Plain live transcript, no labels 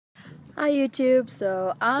Hi YouTube,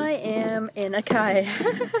 so I am in a kayak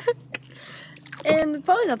and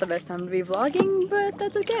probably not the best time to be vlogging, but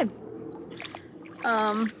that's okay.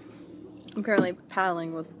 I'm currently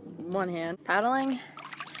paddling with one hand. Paddling,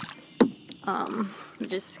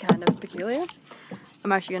 which is kind of peculiar.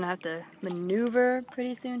 I'm actually gonna have to maneuver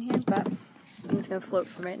pretty soon here, but I'm just gonna float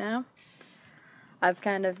for right now. I've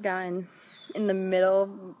kind of gotten in the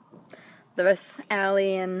middle. The rest,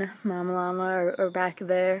 Allie and Mama Llama are back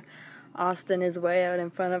there. Austin is way out in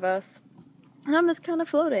front of us. And I'm just kind of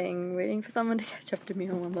floating, waiting for someone to catch up to me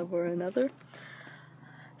on one level or another.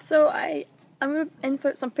 So I'm going to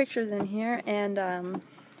insert some pictures in here, and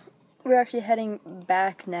we're actually heading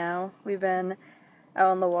back now. We've been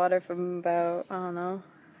out on the water for about, I don't know,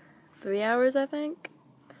 3 hours, I think.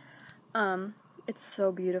 It's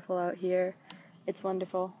so beautiful out here. It's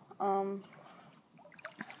wonderful. I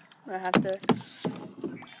have to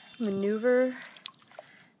maneuver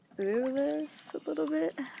through this a little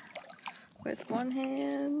bit with one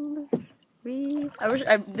hand.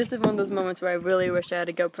 This is one of those moments where I really wish I had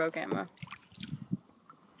a GoPro camera.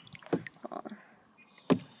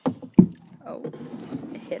 Oh,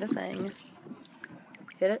 hit a thing.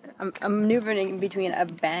 Hit it. I'm maneuvering between a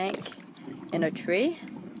bank and a tree.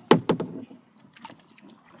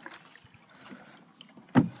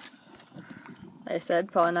 Like I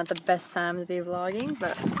said, probably not the best time to be vlogging,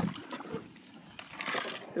 but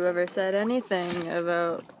whoever said anything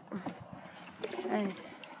about, hey,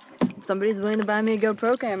 if somebody's willing to buy me a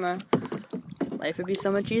GoPro camera, life would be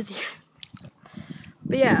so much easier.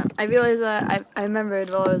 But yeah, I realized that I remembered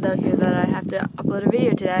while I was out here that I have to upload a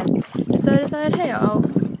video today. So I decided, hey,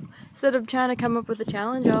 instead of trying to come up with a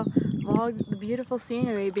challenge, I'll vlog the beautiful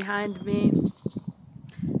scenery behind me.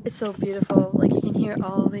 It's so beautiful, like you can hear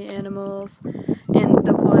all the animals, and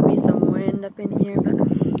there'll probably be some wind up in here, but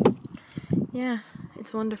yeah,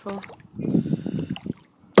 it's wonderful.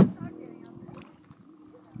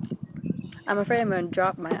 I'm afraid I'm going to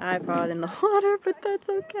drop my iPod in the water, but that's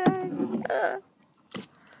okay.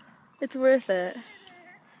 It's worth it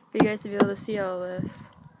for you guys to be able to see all this.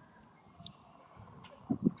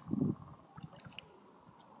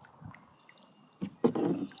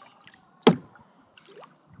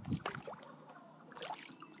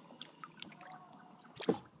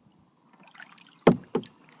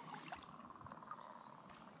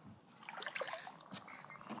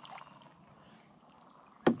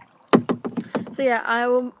 So yeah, I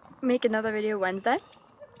will make another video Wednesday.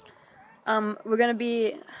 We're gonna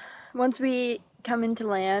be, once we come into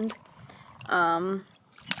land, oh I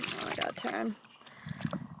gotta turn.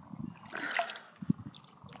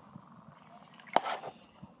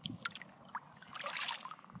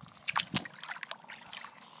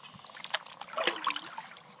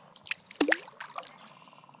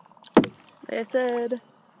 Like I said,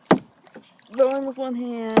 going with one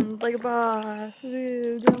hand, like a boss.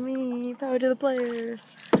 Woo, go me, power to the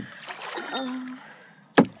players.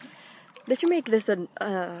 They should make this a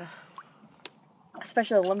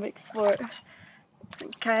Special Olympics sport.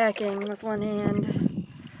 Kayaking with one hand.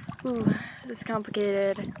 Ooh, this is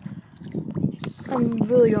complicated. I'm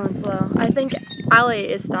really going slow. I think Allie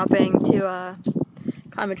is stopping to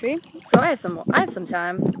climb a tree, so I have some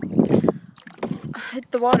time.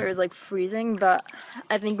 The water is like freezing, but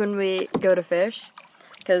I think when we go to fish,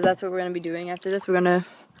 because that's what we're gonna be doing after this, we're gonna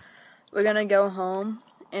go home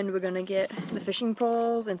and we're gonna get the fishing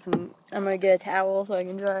poles and I'm gonna get a towel so I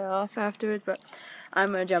can dry off afterwards, but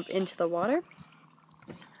I'm gonna jump into the water.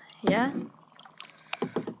 Yeah.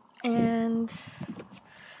 And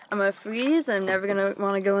I'm gonna freeze. I'm never gonna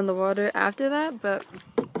want to go in the water after that, but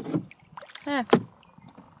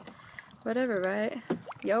whatever, right?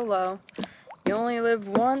 YOLO. You only live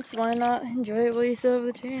once, why not enjoy it while you still have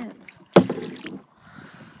the chance?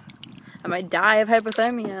 I might die of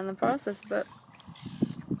hypothermia in the process, but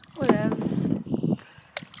whatevs.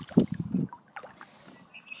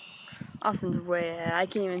 Austin's way ahead. I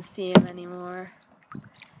can't even see him anymore.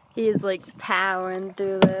 He's like powering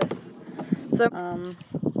through this. So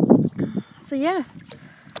yeah.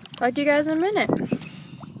 Talk to you guys in a minute.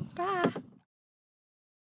 Bye.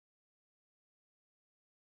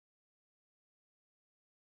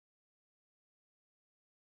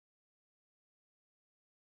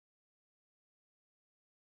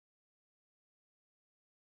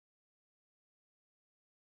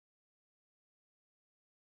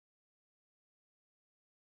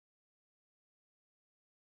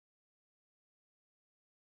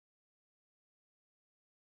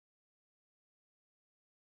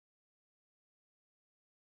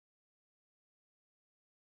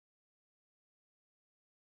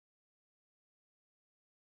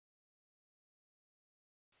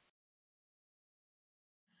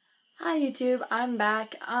 Hi YouTube, I'm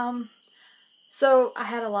back. So I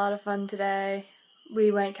had a lot of fun today.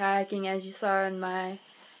 We went kayaking as you saw in my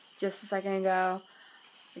just a second ago.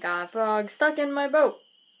 I got a frog stuck in my boat.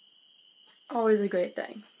 Always a great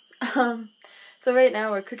thing. So right now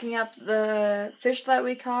we're cooking up the fish that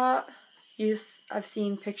we caught. I've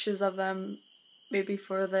seen pictures of them maybe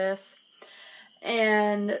for this.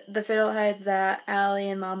 And the fiddleheads that Allie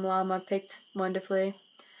and Mom Llama picked wonderfully.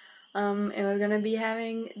 And we're gonna be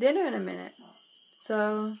having dinner in a minute.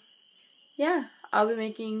 So yeah, I'll be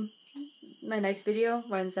making my next video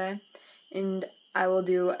Wednesday, and I will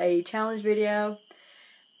do a challenge video,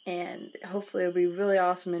 and hopefully it'll be really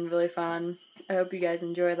awesome and really fun. I hope you guys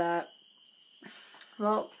enjoy that.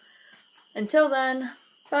 Well, until then,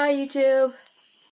 bye YouTube!